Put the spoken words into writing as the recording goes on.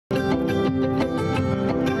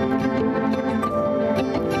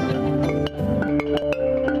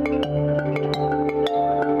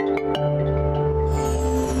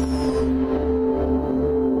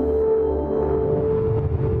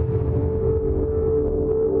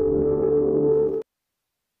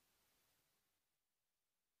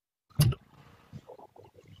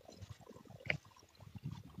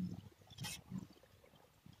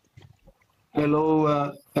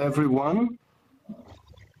Hello, everyone.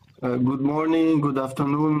 Good morning, good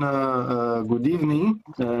afternoon, good evening.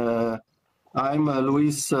 I'm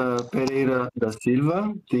Luis Pereira da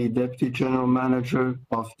Silva, the Deputy General Manager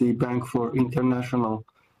of the Bank for International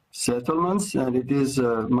Settlements, and it is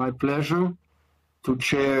my pleasure to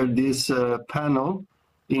chair this panel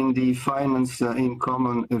in the Finance in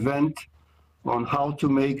Common event on how to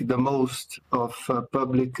make the most of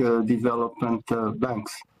public development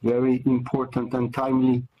banks. Very important and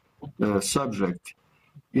timely subject.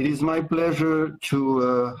 It is my pleasure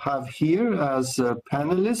to have here as a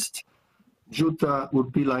panelist Jutta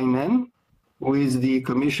Urpilainen, who is the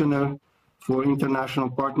Commissioner for International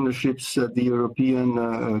Partnerships at the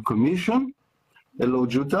European Commission. Hello,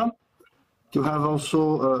 Jutta. To have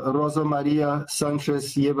also Rosa Maria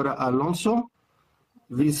Sanchez Yebra Alonso,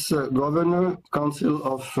 Vice-Governor, Council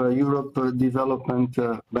of Europe Development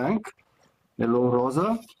Bank. Hello,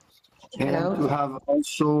 Rosa. Hello. And to have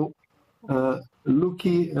also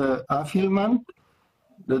Luki Afilman,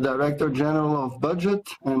 the Director General of Budget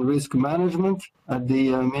and Risk Management at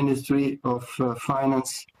the Ministry of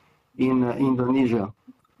Finance in Indonesia.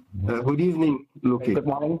 Good evening, Luki. Good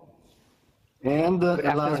morning. And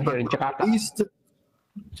last but not least,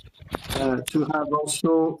 to have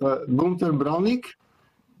also Gunther Braunig,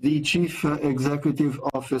 the Chief Executive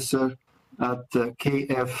Officer at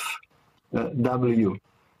KfW.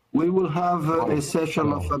 We will have a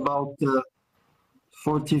session of about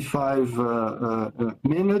 45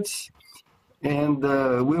 minutes, and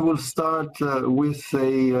we will start with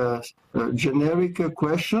a generic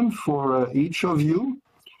question for each of you.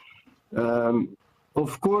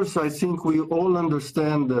 Of course, I think we all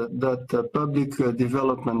understand that public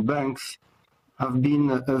development banks have been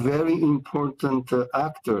a very important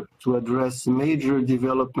actor to address major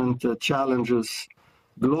development challenges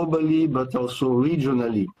globally, but also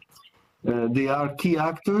regionally. They are key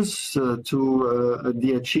actors to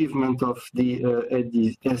the achievement of the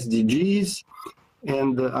SDGs,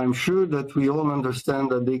 and I'm sure that we all understand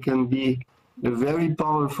that they can be a very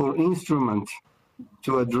powerful instrument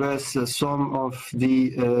to address some of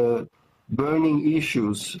the burning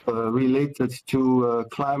issues related to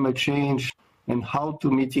climate change and how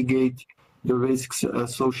to mitigate the risks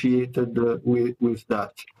associated with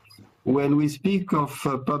that. When we speak of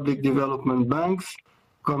public development banks,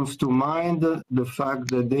 comes to mind the fact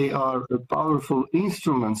that they are powerful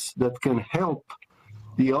instruments that can help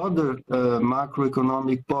the other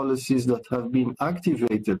macroeconomic policies that have been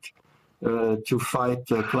activated to fight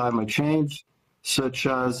climate change, such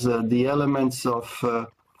as the elements of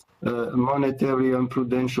monetary and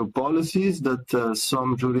prudential policies that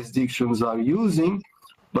some jurisdictions are using,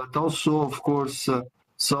 but also, of course,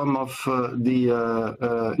 some of the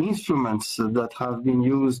instruments that have been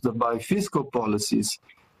used by fiscal policies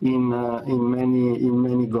in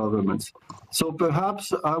many governments. So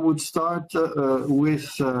perhaps I would start with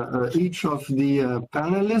each of the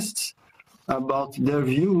panelists about their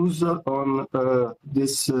views on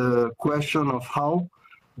this question of how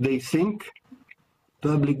they think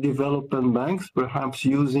public development banks, perhaps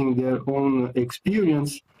using their own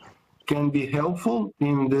experience, can be helpful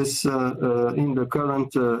in this in the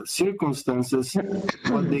current circumstances,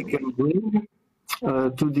 what they can bring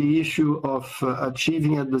to the issue of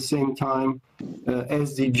achieving at the same time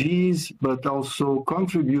SDGs, but also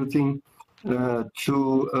contributing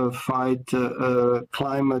to fight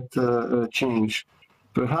climate change.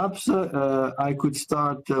 Perhaps I could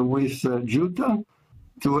start with Jutta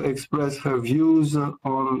to express her views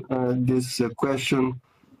on this question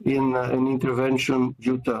in an intervention,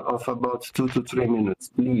 Jutta, of about 2 to 3 minutes.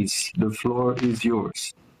 Please, the floor is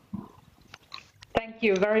yours. Thank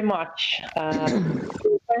you very much.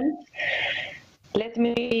 Let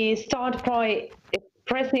me start by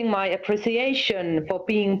expressing my appreciation for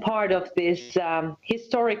being part of this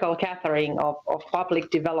historical gathering of public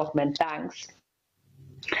development banks.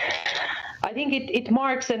 I think it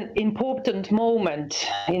marks an important moment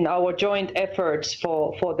in our joint efforts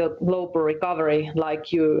for the global recovery,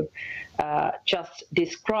 like you just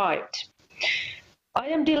described. I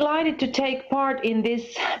am delighted to take part in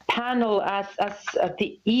this panel as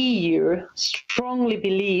the EU strongly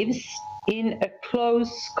believes in a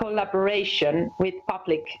close collaboration with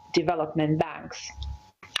public development banks.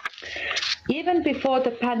 Even before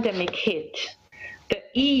the pandemic hit, the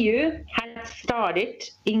EU had started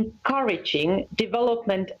encouraging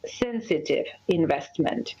development-sensitive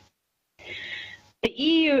investment. The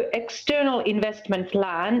EU External Investment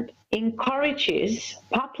Plan encourages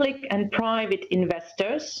public and private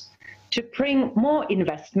investors to bring more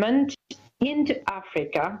investment into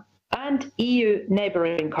Africa and EU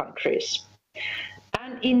neighboring countries.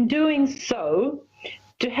 and in doing so,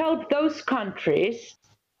 to help those countries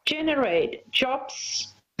generate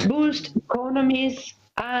jobs, boost economies,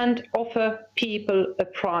 and offer people a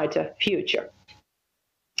brighter future.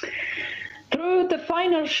 Through the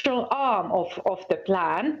financial arm of the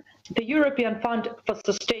plan, the European Fund for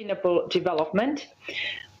Sustainable Development,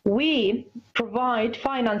 we provide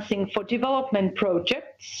financing for development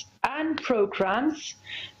projects and programs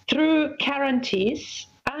through guarantees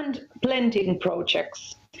and blending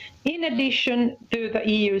projects, in addition to the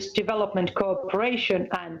EU's development cooperation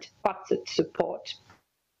and budget support.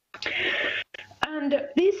 And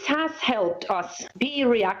this has helped us be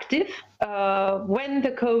reactive when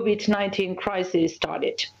the COVID-19 crisis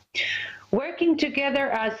started. Working together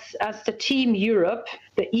as the Team Europe,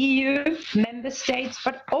 the EU, member states,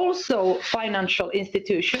 but also financial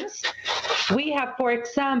institutions, we have, for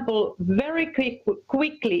example, very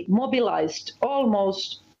quickly mobilized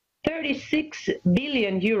almost 36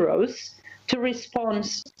 billion euros to respond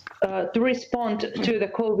to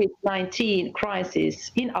the COVID-19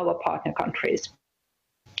 crisis in our partner countries.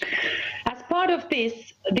 As part of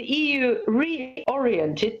this, the EU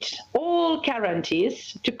reoriented all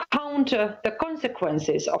guarantees to counter the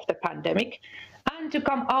consequences of the pandemic and to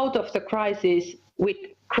come out of the crisis with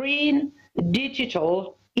green,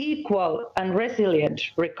 digital, equal and resilient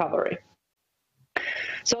recovery.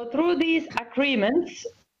 So through these agreements,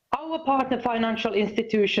 our partner financial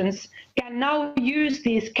institutions can now use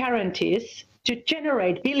these guarantees to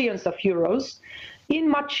generate billions of euros in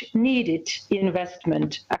much needed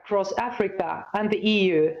investment across Africa and the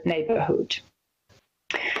EU neighborhood.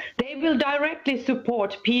 They will directly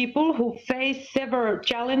support people who face several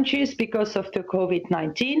challenges because of the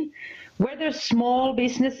COVID-19, whether small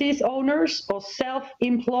businesses owners or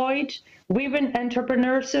self-employed, women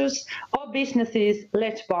entrepreneurs or businesses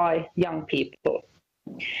led by young people.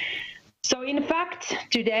 So in fact,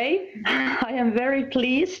 today I am very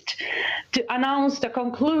pleased to announce the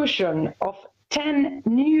conclusion of 10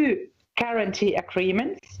 new guarantee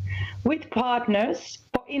agreements with partners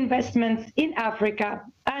for investments in Africa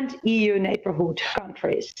and EU neighborhood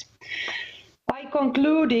countries. By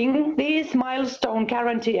concluding these milestone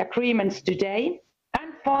guarantee agreements today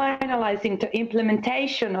and finalizing the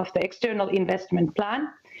implementation of the external investment plan,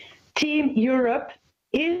 Team Europe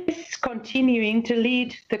is continuing to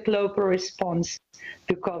lead the global response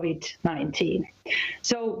to COVID-19.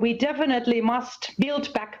 So we definitely must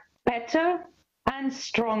build back better and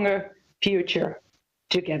stronger future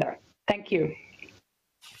together. Thank you.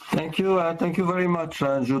 Thank you very much,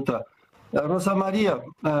 Jutta. Rosa Maria,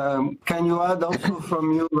 can you add also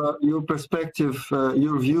from your perspective,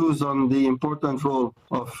 your views on the important role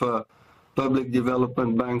of public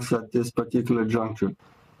development banks at this particular juncture?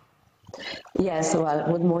 Yes, well,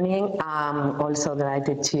 good morning. I'm also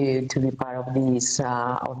delighted to be part of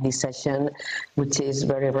this session, which is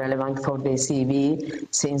very relevant for the CEB,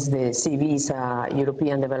 since the CEB is a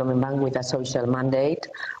European Development Bank with a social mandate,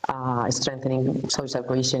 strengthening social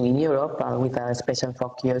cohesion in Europe, with a special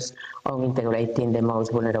focus on integrating the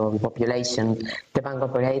most vulnerable population. The bank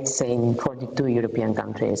operates in 42 European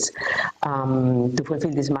countries. To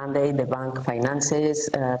fulfill this mandate, the bank finances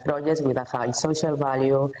projects with a high social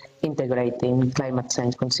value, integrating climate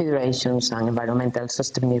change considerations and environmental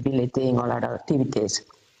sustainability in all our activities.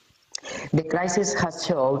 The crisis has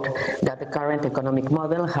showed that the current economic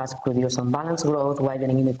model has produced unbalanced growth,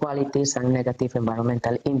 widening inequalities and negative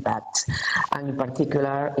environmental impacts. And in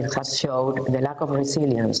particular, it has showed the lack of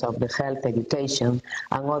resilience of the health, education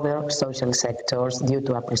and other social sectors due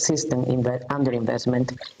to a persistent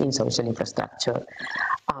underinvestment in social infrastructure.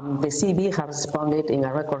 The CEB has responded in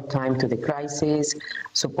a record time to the crisis,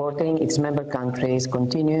 supporting its member countries,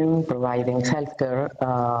 continuing providing healthcare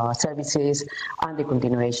services and the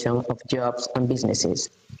continuation of jobs and businesses.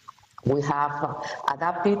 We have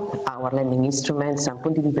adapted our lending instruments and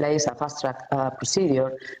put in place a fast-track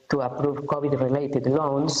procedure to approve COVID-related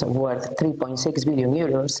loans worth 3.6 billion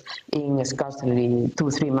euros in scarcely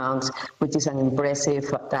 2-3 months, which is an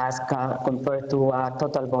impressive task compared to a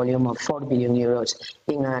total volume of 4 billion euros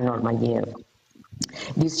in a normal year.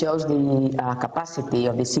 This shows the capacity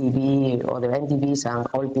of the CEB or the NDBs and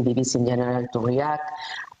all PDBs in general to react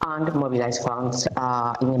and mobilize funds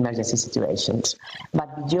in emergency situations.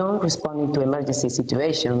 But beyond responding to emergency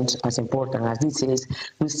situations, as important as this is,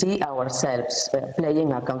 we see ourselves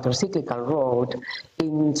playing a counter-cyclical role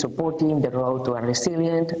in supporting the road to a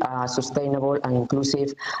resilient, sustainable and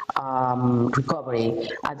inclusive recovery,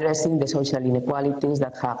 addressing the social inequalities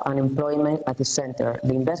that have unemployment at the center,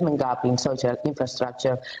 the investment gap in social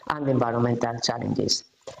infrastructure and environmental challenges.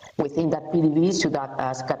 Within that, PDBs should act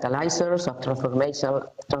as catalyzers of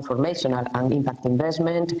transformational and impact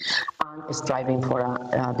investment, and striving for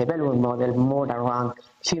a development model more around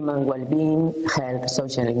human well-being, health,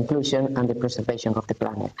 social inclusion, and the preservation of the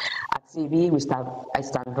planet. At CB, I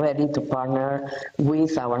stand ready to partner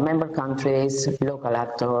with our member countries, local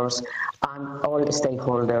actors, and all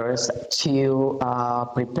stakeholders to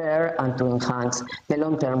prepare and to enhance the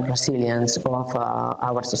long-term resilience of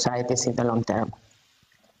our societies in the long term.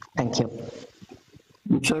 Thank you.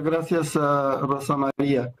 Muchas gracias, Rosa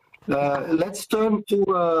Maria. Let's turn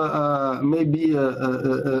to maybe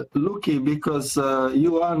Luki, because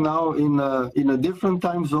you are now in a different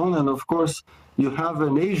time zone, and of course you have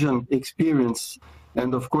an Asian experience,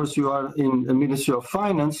 and of course you are in the Ministry of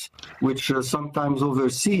Finance, which sometimes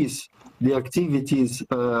oversees the activities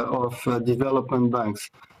of development banks.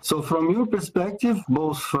 So from your perspective,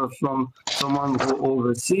 both from someone who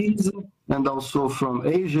oversees and also from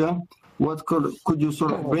Asia, what could you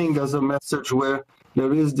sort of bring as a message where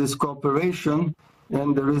there is this cooperation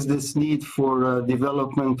and there is this need for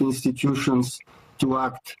development institutions to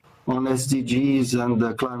act on SDGs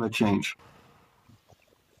and climate change?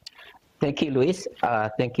 Thank you, Luis.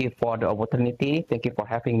 Thank you for the opportunity. Thank you for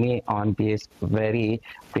having me on this very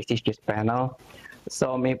prestigious panel.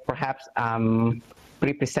 So perhaps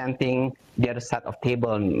representing the other side of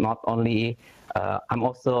table, not only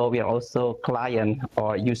we are also client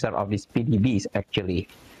or user of these PDBs actually.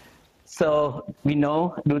 So we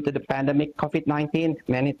know due to the pandemic COVID-19,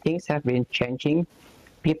 many things have been changing.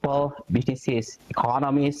 People, businesses,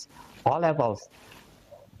 economies, all levels,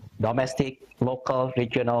 domestic, local,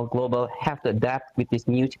 regional, global, have to adapt with this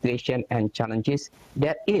new situation and challenges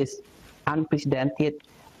that is unprecedented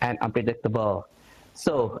and unpredictable.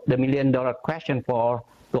 So the million-dollar question to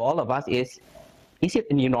all of us is it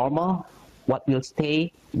a new normal? What will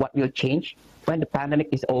stay? What will change when the pandemic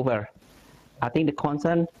is over? I think the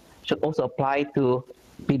concern should also apply to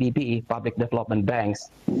PDB, public development banks.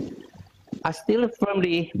 I still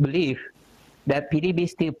firmly believe that PDB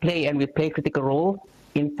still play and will play a critical role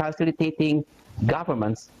in facilitating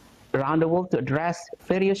governments around the world to address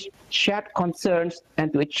various shared concerns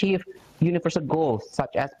and to achieve universal goals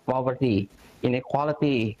such as poverty,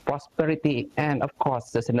 inequality, prosperity, and of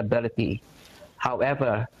course, sustainability.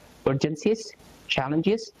 However, urgencies,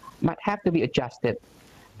 challenges might have to be adjusted.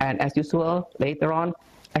 And as usual, later on,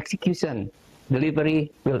 execution,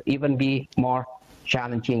 delivery will even be more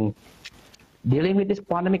challenging. Dealing with this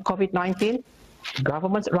pandemic COVID-19,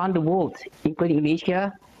 governments around the world, including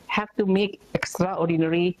Indonesia, have to make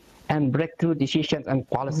extraordinary and breakthrough decisions and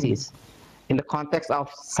policies in the context of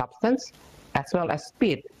substance as well as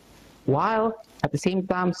speed, while at the same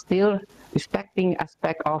time still respecting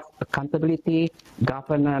aspect of accountability,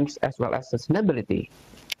 governance, as well as sustainability.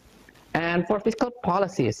 And for fiscal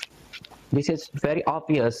policies, this is very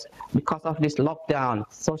obvious because of this lockdown,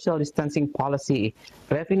 social distancing policy,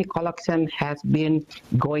 revenue collection has been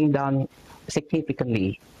going down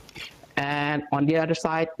significantly. And on the other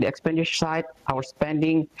side, the expenditure side, our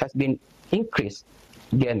spending has been increased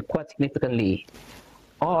again quite significantly.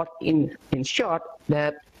 Or in short,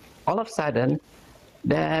 that all of a sudden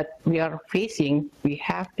that we have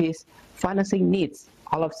these financing needs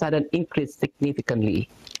all of a sudden increase significantly.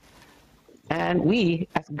 And we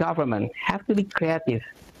as government have to be creative,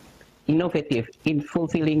 innovative in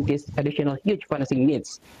fulfilling these additional huge financing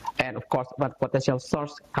needs. And of course, one potential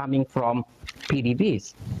source coming from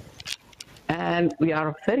PDBs. And we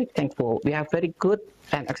are very thankful. We have very good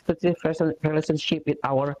and exclusive relationship with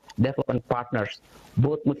our development partners,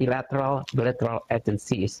 both multilateral, bilateral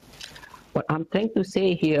agencies. What I'm trying to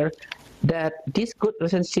say here, that this good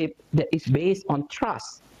relationship that is based on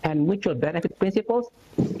trust and mutual benefit principles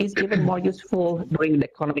is even more useful during the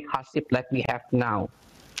economic hardship like we have now.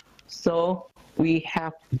 So we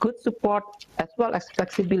have good support as well as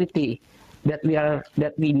flexibility that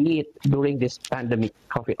we need during this pandemic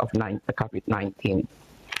COVID-19.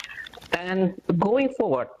 And going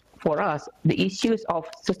forward, for us, the issues of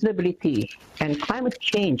sustainability and climate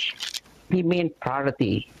change remain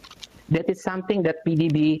priority. That is something that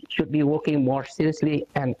PDB should be working more seriously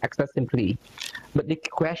and extensively. But the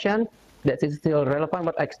question that is still relevant,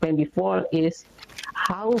 what I explained before, is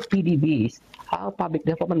how PDBs, how public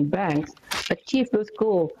development banks achieve those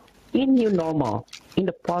goals in new normal, in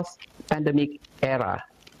the post-pandemic era.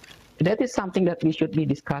 That is something that we should be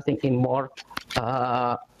discussing in more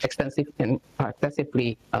extensively in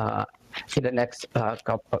the next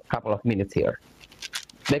couple of minutes here.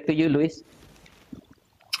 Back to you, Luis.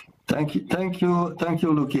 Thank you,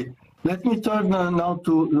 Luki. Let me turn now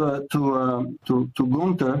to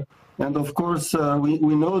Gunther. And of course,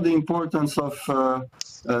 we know the importance of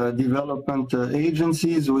development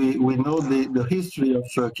agencies. We know the history of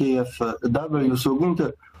KfW. So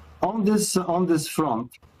Gunther, on this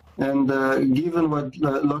front, and given what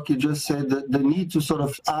Lucky just said, the need to sort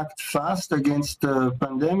of act fast against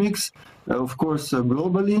pandemics, of course,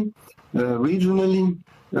 globally, regionally,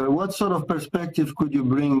 what sort of perspective could you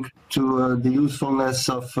bring to the usefulness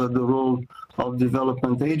of the role of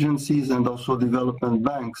development agencies and also development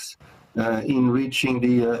banks in reaching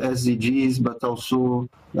the SDGs, but also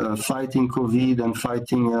fighting COVID and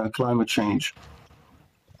fighting climate change?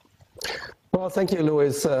 Well, thank you,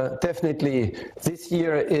 Luis. Definitely, this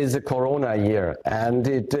year is a Corona year, and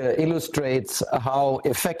it illustrates how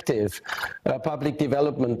effective public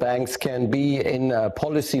development banks can be in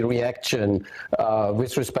policy reaction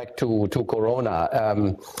with respect to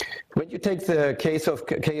Corona. When you take the case of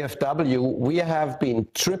KfW, we have been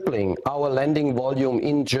tripling our lending volume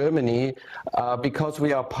in Germany because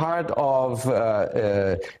we are part of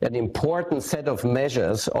an important set of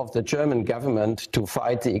measures of the German government to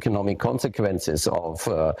fight the economic consequences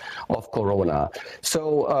of Corona.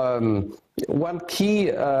 So one key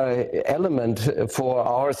element for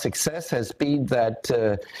our success has been that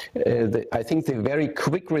I think the very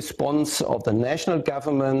quick response of the national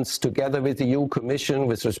governments together with the EU Commission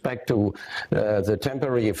with respect to the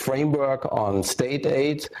temporary framework on state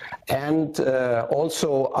aid, and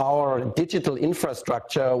also our digital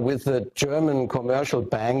infrastructure with the German commercial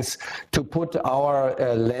banks to put our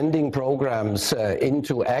lending programs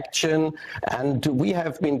into action. And we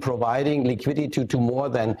have been providing liquidity to more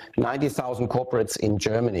than 90,000 corporates in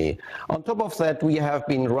Germany. On top of that, we have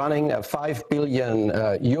been running a 5 billion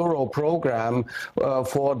euro program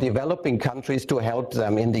for developing countries to help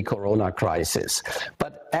them in the Corona crisis.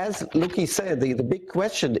 But as Luki said, the big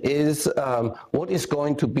question is what is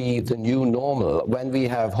going to be the new normal when we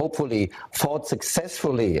have hopefully fought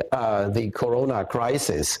successfully the Corona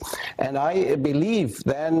crisis? And I believe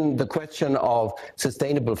then the question of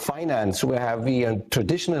sustainable finance, where we have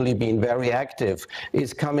traditionally been very active,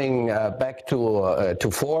 is coming back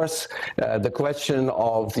to force. The question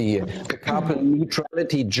of the carbon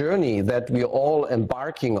neutrality journey that we're all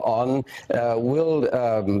embarking on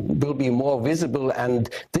will be more visible, and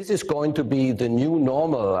this is going to be the new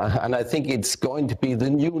normal, and I think it's going to be the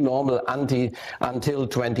new normal until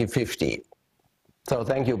 2050. So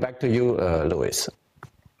thank you. Back to you, Luis.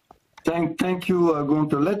 Thank you,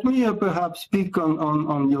 Gunther. Let me perhaps speak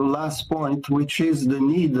on your last point, which is the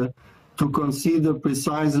need to consider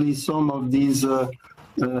precisely some of these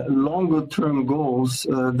longer-term goals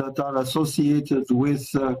that are associated with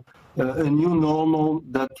a new normal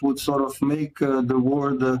that would sort of make the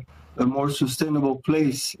world a more sustainable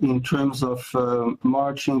place in terms of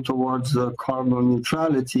marching towards carbon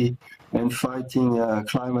neutrality and fighting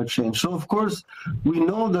climate change. So, of course, we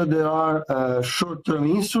know that there are short-term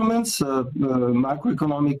instruments,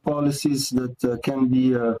 macroeconomic policies that can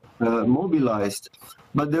be mobilized.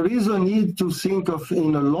 But there is a need to think of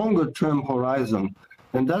in a longer-term horizon.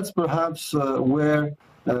 And that's perhaps where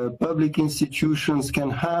public institutions can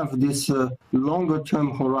have this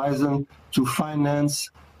longer-term horizon to finance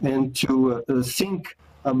and to think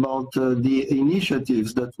about the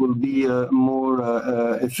initiatives that will be more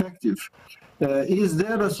effective. Is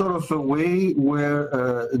there a sort of a way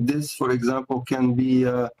where this, for example, can be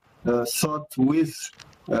thought with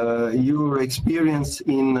your experience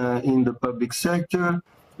in the public sector,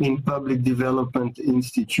 in public development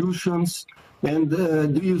institutions? And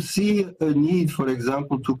do you see a need, for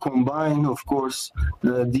example, to combine, of course,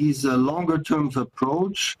 these longer-term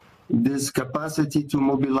approach, this capacity to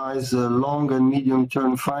mobilize long and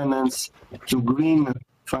medium-term finance to green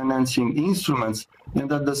financing instruments, and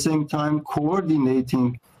at the same time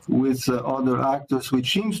coordinating with other actors,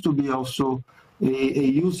 which seems to be also a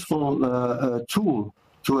useful tool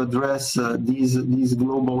to address these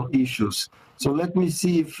global issues? So let me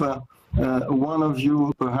see if one of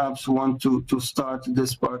you perhaps want to start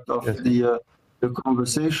this part of the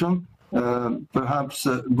conversation. Perhaps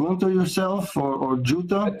Gunther yourself or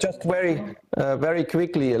Jutta? Just very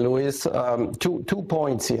quickly, Luis, two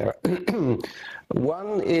points here.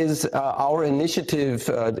 One is our initiative,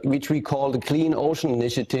 which we call the Clean Ocean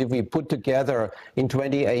Initiative. We put together in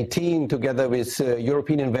 2018, together with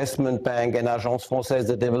European Investment Bank and Agence Française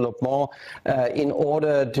de Développement, in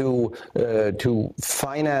order to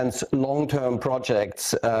finance long-term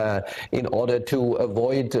projects, in order to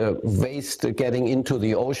avoid waste getting into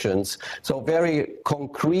the oceans. So very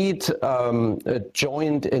concrete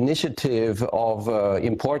joint initiative of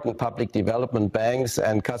important public development banks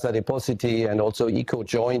and Cassa Depositi and also also ECO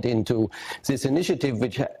joined into this initiative,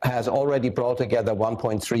 which has already brought together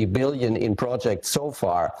 1.3 billion in projects so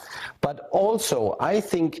far. But also, I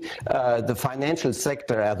think the financial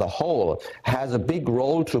sector as a whole has a big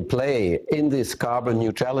role to play in this carbon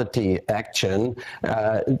neutrality action.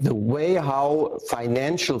 The way how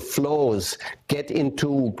financial flows get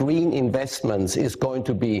into green investments is going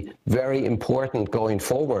to be very important going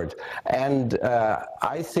forward. And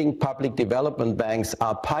I think public development banks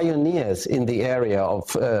are pioneers in the area of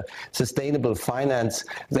sustainable finance.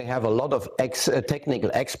 They have a lot of technical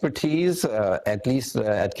expertise, at least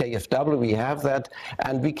at KfW we have that,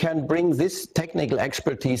 and we can bring this technical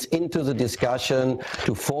expertise into the discussion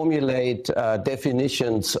to formulate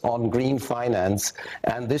definitions on green finance,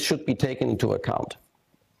 and this should be taken into account.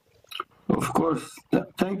 Of course.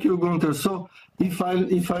 Thank you, Gunther. So if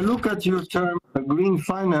I look at your term, green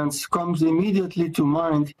finance comes immediately to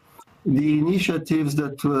mind the initiatives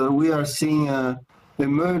that we are seeing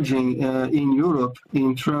emerging in Europe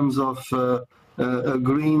in terms of a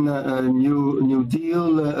green New Deal,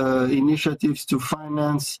 initiatives to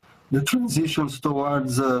finance the transitions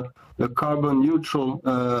towards a carbon neutral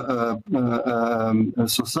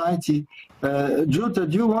society. Jutta,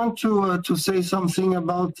 do you want to say something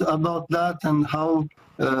about that and how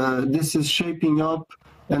this is shaping up,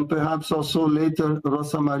 and perhaps also later,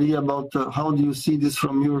 Rosa Maria, about how do you see this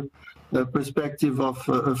from your perspective of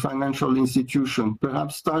a financial institution?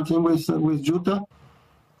 Perhaps starting with Jutta?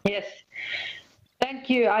 Yes. Thank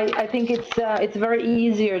you. I think it's very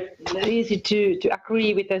easy to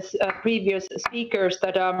agree with the previous speakers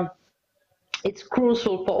that it's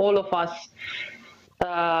crucial for all of us,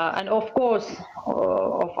 and of course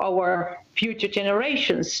of our future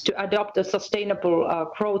generations, to adopt a sustainable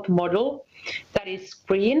growth model that is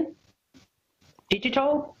green,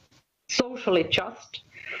 digital, socially just,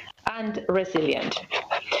 and resilient.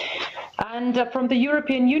 And from the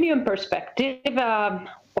European Union perspective,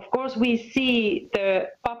 of course, we see the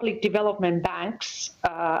public development banks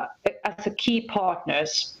as a key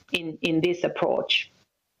partners in this approach.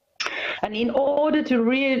 And in order to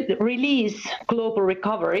release global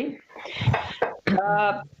recovery,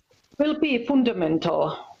 will be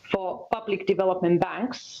fundamental for public development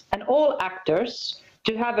banks and all actors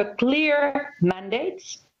to have a clear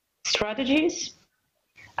mandates, strategies,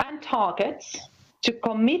 and targets to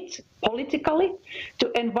commit politically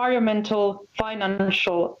to environmental,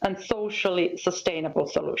 financial, and socially sustainable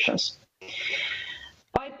solutions.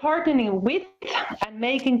 By partnering with and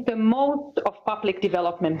making the most of public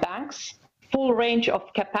development banks' full range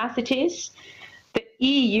of capacities, the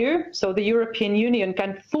EU, so the European Union,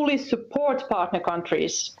 can fully support partner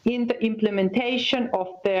countries in the implementation of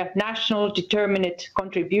their national determinate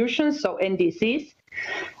contributions, so NDCs,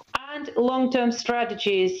 and long-term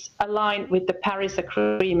strategies aligned with the Paris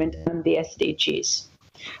Agreement and the SDGs.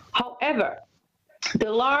 However,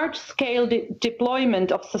 the large-scale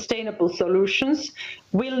deployment of sustainable solutions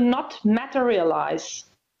will not materialize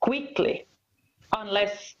quickly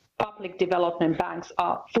unless public development banks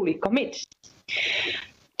are fully committed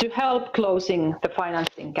to help closing the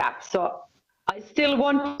financing gap. So I still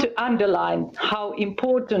want to underline how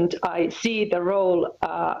important I see the role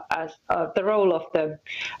as the role of the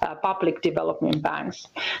public development banks.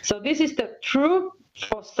 So this is the true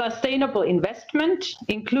for sustainable investment,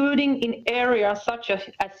 including in areas such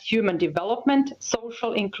as human development,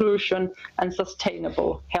 social inclusion, and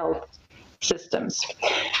sustainable health systems.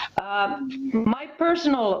 My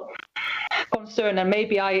personal concern, and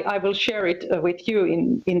maybe I will share it with you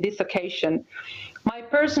in this occasion, my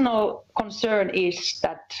personal concern is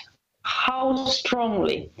that how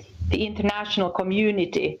strongly the international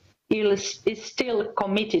community is still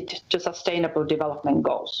committed to sustainable development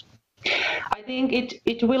goals. I think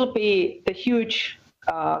it will be the huge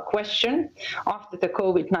question after the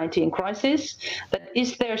COVID-19 crisis, that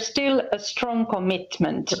is there still a strong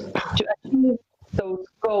commitment to achieve those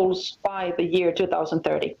goals by the year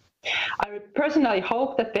 2030? I personally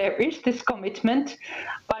hope that there is this commitment,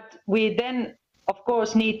 but we then of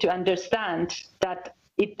course need to understand that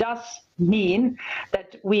it does mean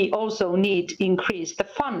that we also need to increase the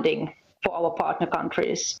funding for our partner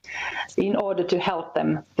countries in order to help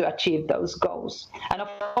them to achieve those goals. And of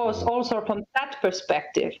course, also from that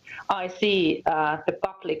perspective, I see the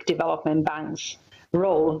public development bank's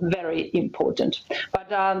role very important.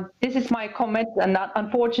 But this is my comment, and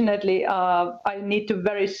unfortunately, I need to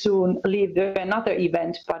very soon leave to another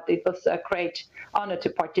event, but it was a great honor to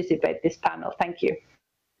participate in this panel. Thank you.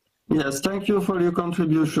 Yes, thank you for your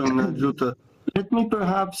contribution, Jutta. Let me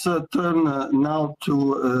perhaps turn now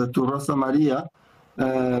to Rosa Maria,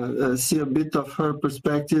 see a bit of her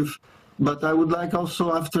perspective. but I would like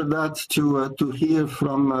also after that to hear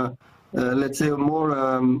from let's say a more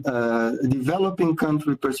developing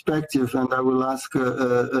country perspective, and I will ask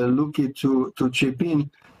Luki to chip in.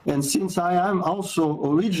 And since I am also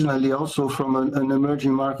originally also from an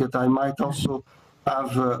emerging market, I might also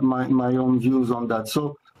have my own views on that.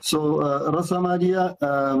 So Rosa Maria,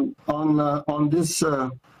 on this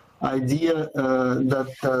idea that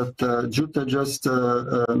Jutta just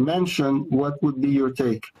mentioned, what would be your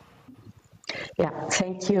take? Yeah,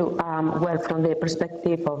 thank you. Well, from the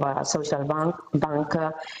perspective of a social bank,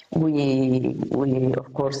 we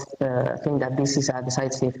of course think that this is a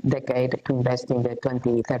decisive decade to invest in the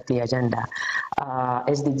 2030 agenda.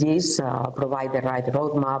 SDGs provide the right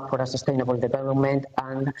roadmap for a sustainable development,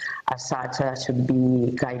 and as such should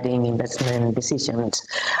be guiding investment decisions.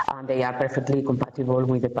 And they are perfectly compatible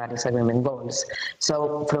with the Paris Agreement goals.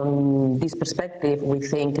 So from this perspective, we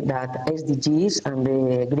think that SDGs and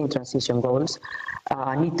the green transition goals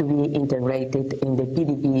need to be integrated in the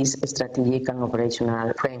PDBs strategic and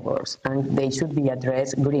operational frameworks, and they should be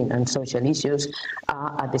addressed green and social issues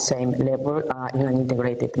at the same level in an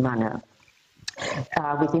integrated manner.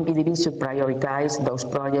 We think PDBs should prioritize those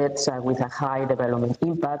projects with a high development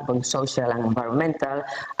impact, both social and environmental,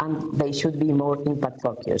 and they should be more impact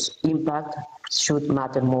focused. Impact should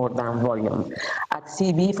matter more than volume. At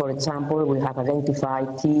CB, for example, we have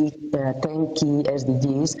identified 10 key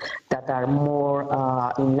SDGs that are more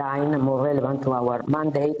in line and more relevant to our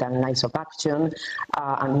mandate and lines of action,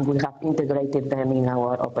 and we have integrated them in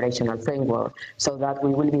our operational framework so that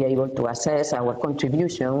we will be able to assess our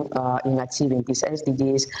contribution in achieving these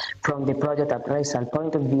SDGs from the project appraisal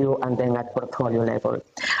point of view and then at portfolio level.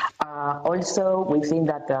 Also, we think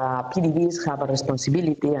that PDBs have a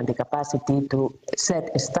responsibility and the capacity to set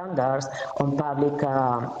standards on public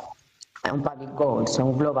goals,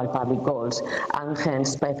 on global public goals, and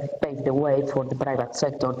hence pave the way for the private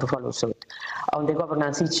sector to follow suit. On the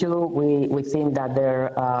governance issue, we think that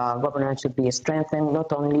their governance should be strengthened,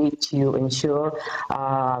 not only to ensure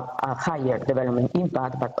a higher development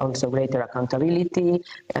impact, but also greater accountability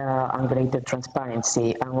and greater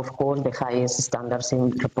transparency, and of course the highest standards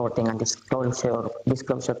in reporting and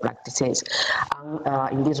disclosure practices.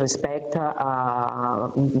 And in this respect,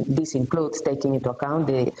 this includes taking into account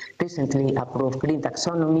the recently approved green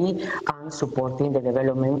taxonomy and supporting the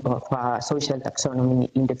development of social taxonomy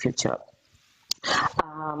in the future.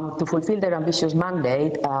 To fulfill their ambitious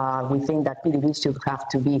mandate, we think that PDBs should have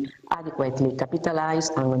to be adequately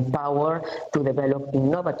capitalized and empowered to develop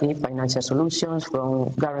innovative financial solutions, from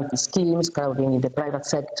guarantee schemes, crowding in the private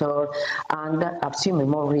sector, and assuming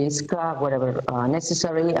more risk wherever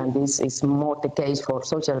necessary. And this is more the case for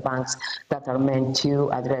social banks that are meant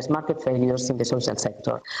to address market failures in the social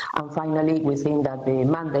sector. And finally, we think that the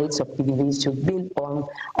mandates of PDBs should build on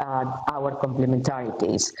our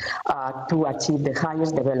complementarities to achieve the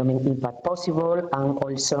highest development impact possible, and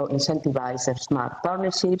also incentivize smart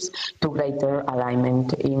partnerships to greater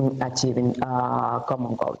alignment in achieving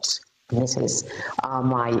common goals. This is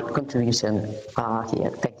my contribution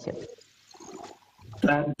here. Thank you.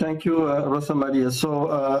 Thank you, Rosa Maria.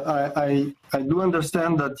 So I do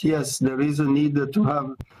understand that, yes, there is a need to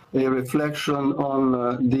have a reflection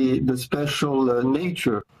on the special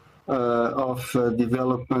nature of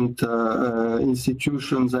development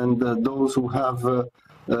institutions and those who have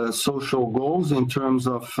social goals in terms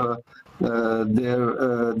of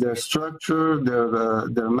their structure,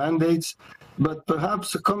 their mandates. But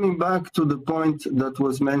perhaps coming back to the point that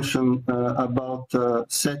was mentioned about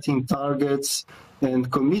setting targets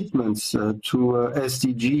and commitments to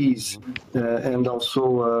SDGs and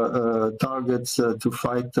also targets to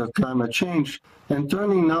fight climate change, and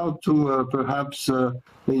turning now to perhaps a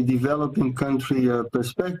developing country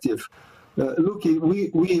perspective. Look, me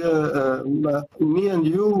and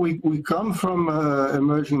you, we come from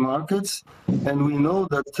emerging markets, and we know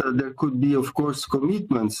that there could be, of course,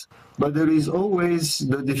 commitments, but there is always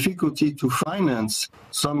the difficulty to finance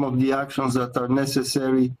some of the actions that are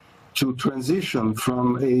necessary to transition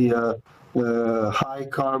from a high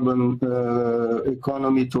carbon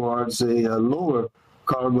economy towards a lower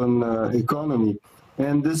carbon economy.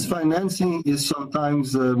 And this financing is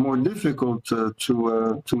sometimes more difficult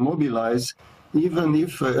to mobilize, even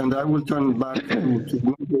if, and I will turn back to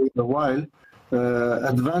Google in a while,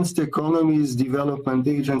 advanced economies development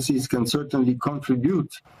agencies can certainly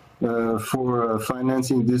contribute for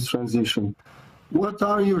financing this transition. What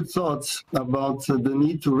are your thoughts about the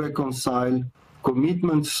need to reconcile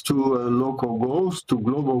commitments to local goals, to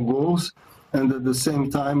global goals, and at the same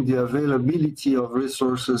time the availability of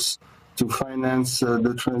resources to finance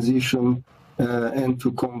the transition and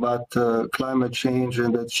to combat climate change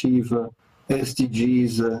and achieve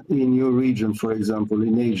SDGs in your region, for example,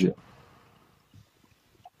 in Asia?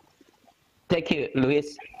 Thank you,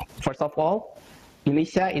 Luis. First of all,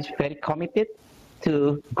 Indonesia is very committed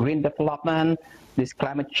to green development, this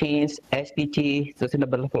climate change, SDG,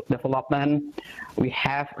 sustainable development. We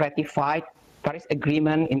have ratified Paris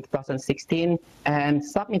Agreement in 2016 and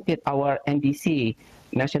submitted our NDC,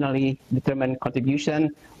 nationally determined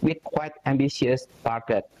contribution, with quite ambitious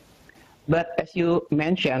target. But as you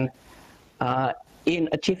mentioned, in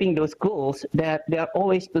achieving those goals, there are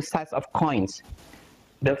always two sides of coins.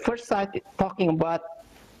 The first side is talking about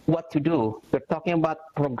what to do. We're talking about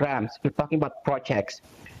programs. We're talking about projects.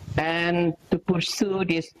 And to pursue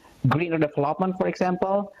this greener development, for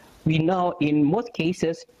example, we know in most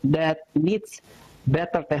cases that needs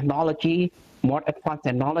better technology, more advanced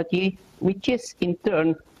technology, which is in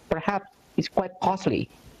turn perhaps is quite costly.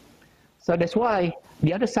 So that's why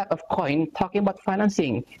the other side of coin, talking about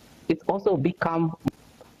financing, it also become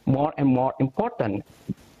more and more important.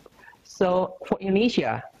 So for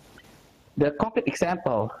Indonesia, the concrete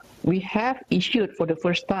example, we have issued for the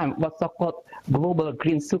first time what's so-called Global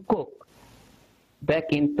Green Sukuk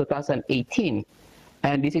back in 2018.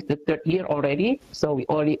 And this is the third year already, so we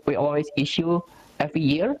always issue every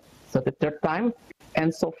year, so the third time.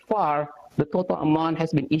 And so far, the total amount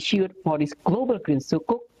has been issued for this Global Green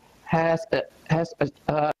Sukuk has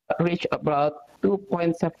reached about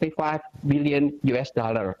 2.75 billion US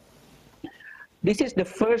dollar. This is the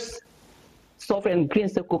first sovereign green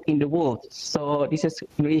sukuk in the world. So this is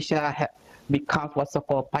Indonesia becomes what's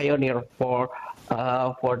so-called pioneer for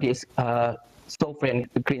this sovereign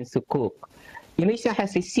green sukuk. Indonesia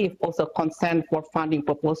has received also consent for funding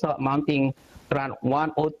proposal amounting around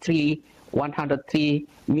 103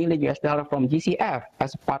 million US dollar from GCF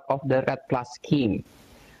as part of the RED Plus scheme.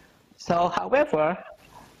 So, however,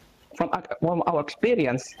 from our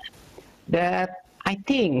experience, that I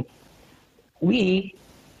think we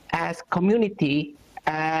as community,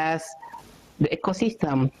 as the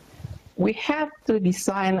ecosystem, we have to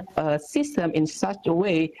design a system in such a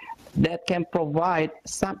way that can provide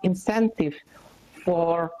some incentive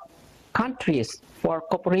for countries, for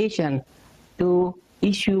corporations to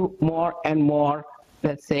issue more and more,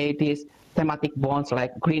 let's say, these thematic bonds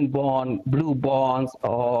like green bond, blue bonds,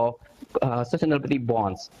 or sustainability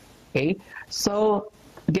bonds. Okay, so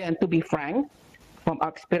again, to be frank, from our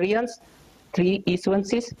experience, 3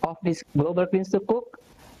 issuances of this Global Green Sukuk,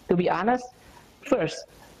 to be honest, first,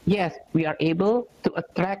 yes, we are able to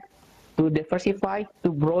attract, to diversify,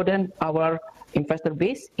 to broaden our investor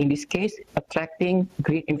base, in this case, attracting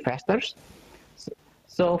green investors.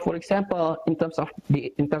 So for example, in terms of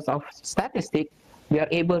statistics, we are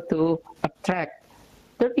able to attract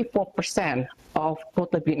 34% of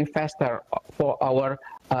total green investor for our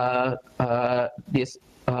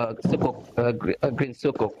green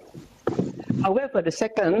sukuk. However, the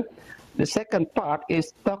second part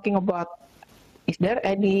is talking about, is there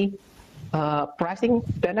any pricing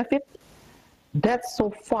benefit? That's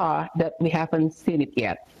so far that we haven't seen it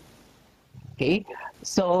yet. Okay,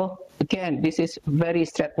 so again, this is very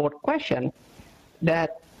straightforward question,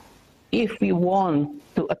 that if we want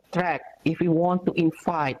to attract, if we want to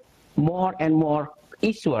invite more and more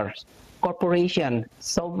issuers, corporation,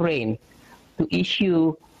 sovereign, to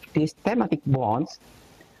issue these thematic bonds,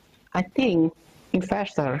 I think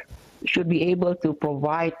investors should be able to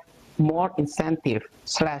provide more incentive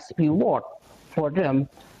 / reward for them,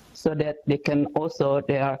 so that they can also,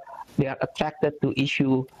 they are attracted to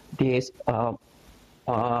issue this kind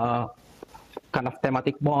of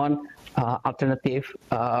thematic bond, alternative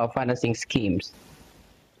financing schemes.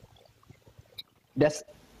 That's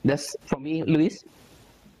for me, Luis.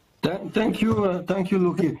 Thank you,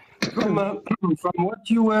 Luki. From what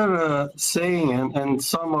you were saying and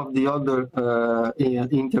some of the other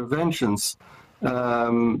interventions,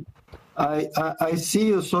 I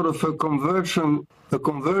see a sort of a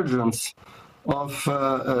convergence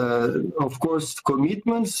of course,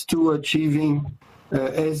 commitments to achieving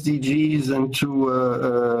SDGs and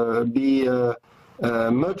to be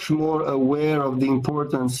much more aware of the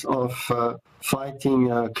importance of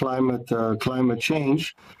fighting climate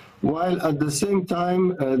change, while at the same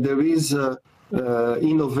time there is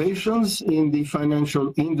innovations in the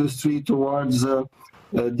financial industry towards the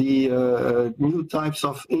new types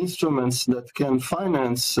of instruments that can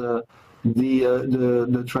finance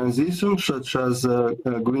the transition, such as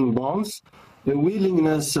green bonds. The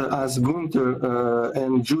willingness, as Gunther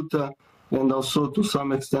and Jutta, and also to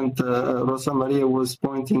some extent Rosa Maria was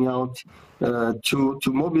pointing out, to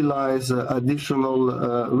mobilize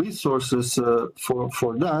additional resources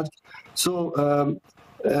for that. So,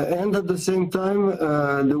 and at the same time,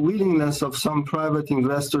 the willingness of some private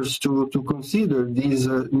investors to consider these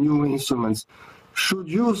new instruments. Should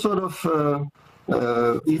you sort of,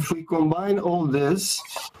 if we combine all this,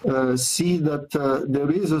 see that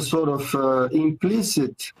there is a sort of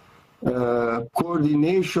implicit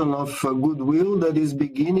coordination of goodwill that is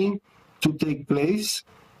beginning to take place,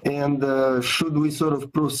 and should we sort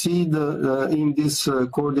of proceed in this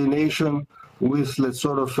coordination with, let's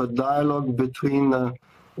sort of a dialogue between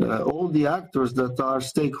all the actors that are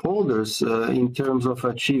stakeholders in terms of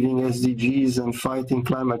achieving SDGs and fighting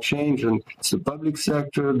climate change, and it's the public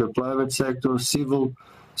sector, the private sector, civil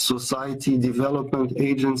society, development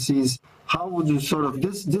agencies. How would you sort of,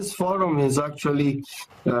 this forum is actually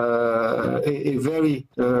a very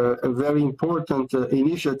important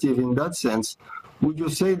initiative in that sense. Would you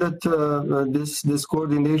say that this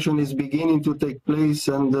coordination is beginning to take place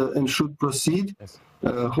and should proceed? Yes.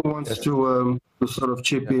 Who wants to sort of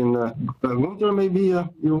chip in? Gunther, maybe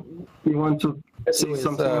you want to say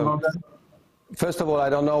something about that? First of all, I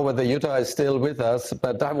don't know whether Jutta is still with us,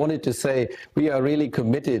 but I wanted to say we are really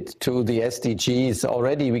committed to the SDGs.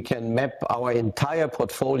 Already we can map our entire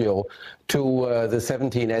portfolio to the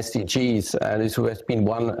 17 SDGs, and this has been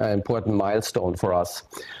one important milestone for us.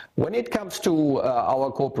 When it comes to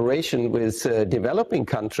our cooperation with developing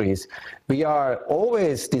countries, we are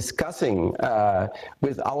always discussing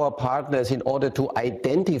with our partners in order to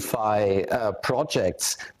identify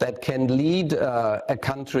projects that can lead a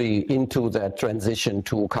country into that transition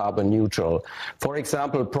to carbon neutral. For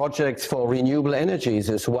example, projects for renewable energies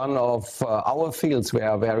is one of our fields we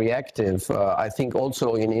are very active, I think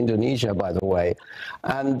also in Indonesia, by the way.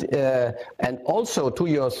 And also to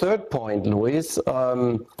your third point, Luis,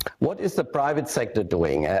 what is the private sector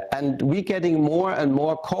doing? And we're getting more and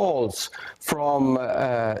more calls from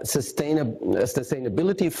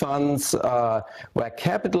sustainability funds where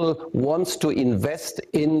capital wants to invest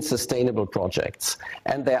in sustainable projects.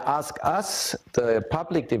 And they ask us, the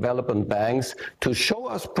public development banks, to show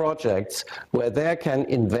us projects where they can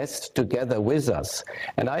invest together with us.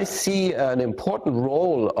 And I see an important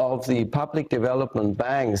role of the public development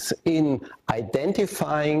banks in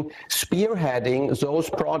identifying, spearheading those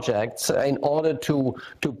projects in order to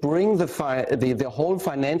bring the whole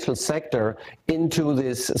financial sector into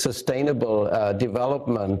this sustainable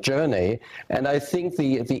development journey. And I think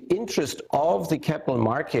the interest of the capital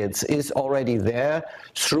markets is already there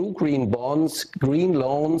through green bonds, green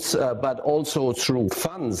loans, but also through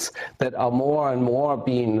funds that are more and more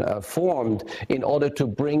being formed in order to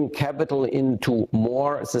bring capital into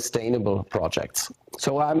more sustainable projects.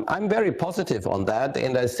 So I'm very positive on that,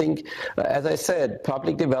 and I think, as I said,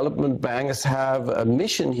 public development banks have a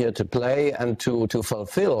mission here to play and to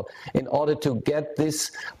fulfill in order to get this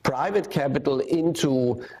private capital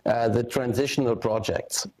into the transitional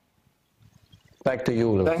projects. Back to you,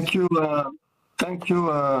 Luis. Thank you,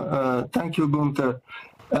 Gunther.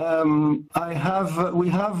 We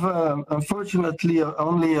have unfortunately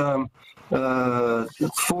only 4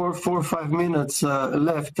 or 5 minutes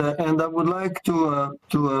left, and I would like to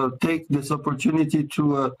take this opportunity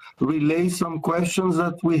to relay some questions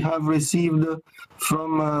that we have received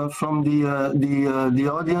from the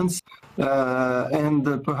audience,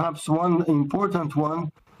 and perhaps one important one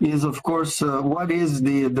is, of course, what is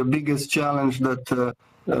the biggest challenge that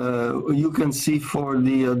you can see for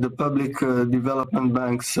the public development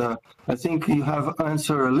banks? I think you have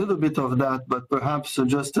answered a little bit of that, but perhaps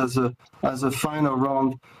just as a final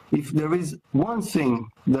round, if there is one thing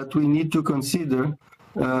that we need to consider,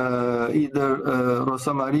 either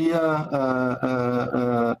Rosa Maria,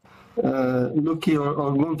 Luki,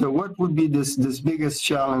 or Gunther, what would be this biggest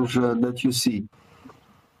challenge that you see?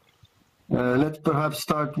 Let's perhaps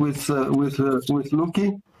start with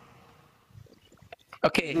Luki.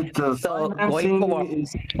 Okay, so going forward,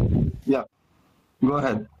 yeah, go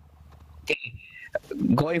ahead. Okay.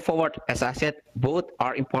 Going forward, as I said, both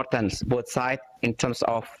are important, both sides, in terms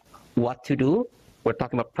of what to do. We're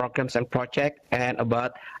talking about programs and projects, and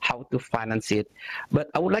about how to finance it. But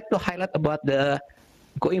I would like to highlight about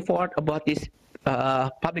going forward about these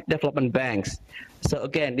public development banks. So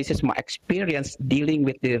again, this is my experience dealing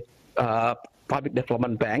with the public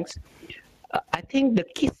development banks. I think the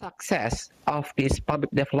key success of this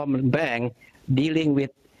public development bank dealing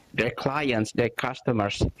with their clients, their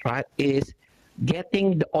customers, right, is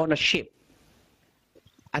getting the ownership.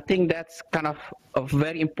 I think that's kind of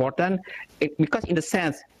very important, because in the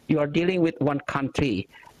sense you are dealing with one country,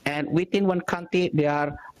 and within one country there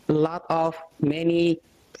are a lot of many,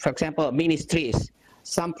 for example, ministries,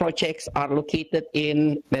 some projects are located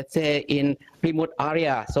in, let's say, in remote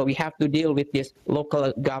area. So we have to deal with these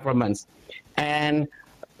local governments. And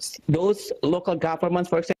those local governments,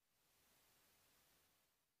 for example,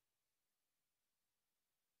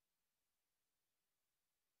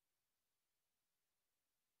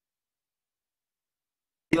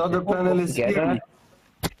 the other panelists together.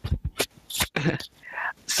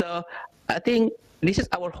 So I think this is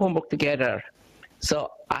our homework together.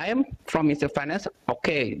 So I am from Ministry of Finance.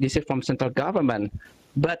 Okay, this is from central government.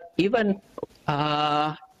 But even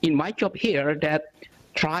in my job here, that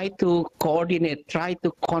try to coordinate, try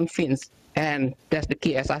to convince, and that's the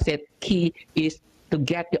key. As I said, key is to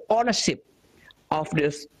get the ownership of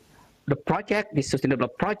this, the project, this sustainable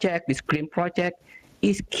project, this green project,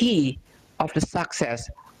 is key of the success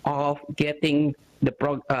of getting the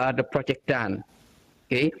project done.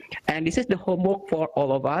 Okay, and this is the homework for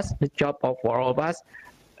all of us, the job of all of us,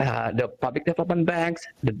 the public development banks,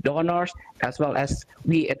 the donors, as well as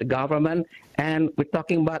we at the government. And we're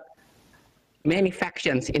talking about many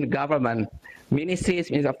factions in government,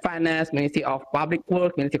 ministries, Ministry of Finance, Ministry of Public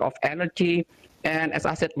Works, Ministry of Energy, and as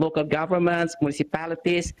I said, local governments,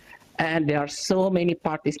 municipalities, and there are so many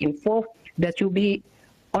parties involved that should be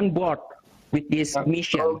on board with this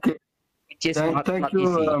mission. Okay. Which is Thank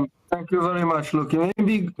you. Thank you very much, Luki.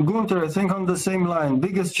 Maybe Gunther, I think on the same line,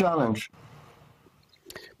 biggest challenge.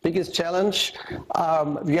 Biggest challenge,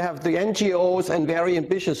 we have the NGOs and very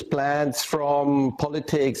ambitious plans from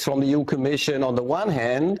politics, from the EU Commission on the one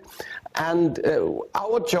hand, and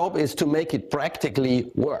our job is to make it practically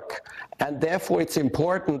work. And therefore it's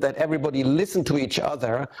important that everybody listen to each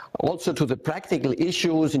other, also to the practical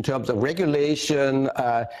issues in terms of regulation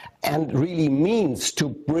and really means to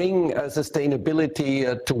bring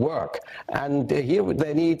sustainability to work. And here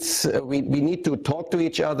there needs, we need to talk to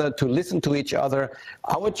each other, to listen to each other.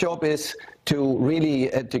 Our job is to really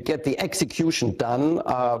to get the execution done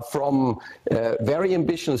from very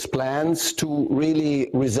ambitious plans to really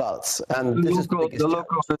results. And this is the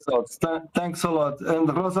local results. Thanks a lot.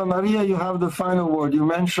 And Rosa Maria, you have the final word. You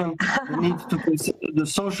mentioned the need to consider the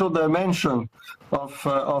social dimension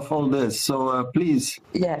of all this. So please.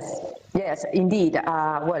 Yes, indeed.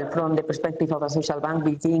 Well, from the perspective of a social bank,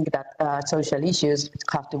 we think that social issues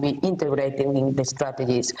have to be integrated in the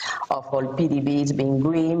strategies of all PDBs, being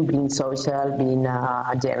green, being social, being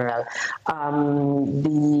general.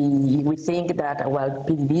 We think that, well,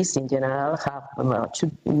 PDBs in general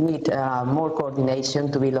should need more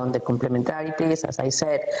coordination to build on the complementarities, as I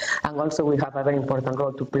said, and also we have a very important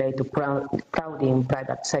role to play to crowding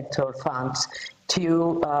private sector funds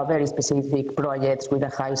to very specific projects with a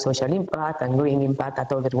high social impact and green impact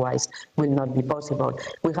that otherwise will not be possible.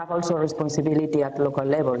 We have also a responsibility at local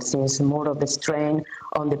level, since more of the strain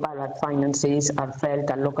on the private finances are felt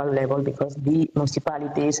at local level because the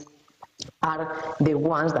municipalities are the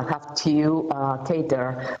ones that have to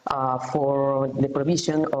cater for the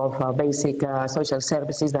provision of basic social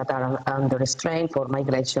services that are under strain, for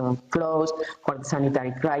migration flows, for the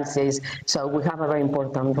sanitary crisis. So we have a very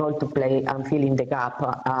important role to play and fill in the gap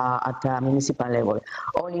at the municipal level.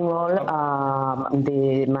 All in all,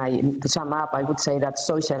 to sum up, I would say that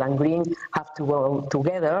social and green have to go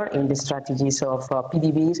together in the strategies of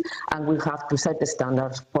PDBs, and we have to set the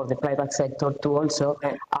standards for the private sector to also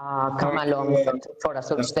come along for a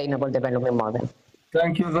sustainable development model.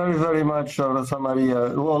 Thank you very, very much, Rosa Maria.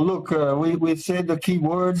 Well, look, we said the key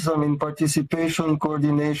words, I mean, participation,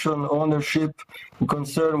 coordination, ownership,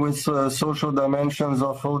 concern with social dimensions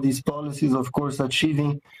of all these policies, of course,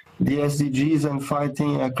 achieving the SDGs and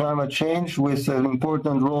fighting climate change with an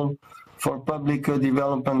important role for public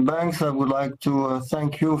development banks. I would like to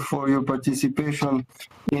thank you for your participation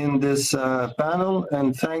in this panel,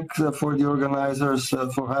 and thank for the organizers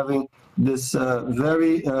for having this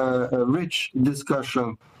very rich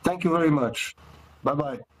discussion. Thank you very much.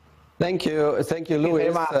 Bye-bye. Thank you,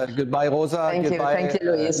 Luis. Goodbye, Rosa. Thank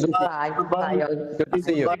you, Luis. Bye. Bye. Good to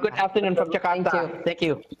see you. Good afternoon from Jakarta. Thank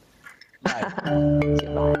you.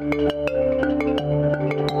 Bye.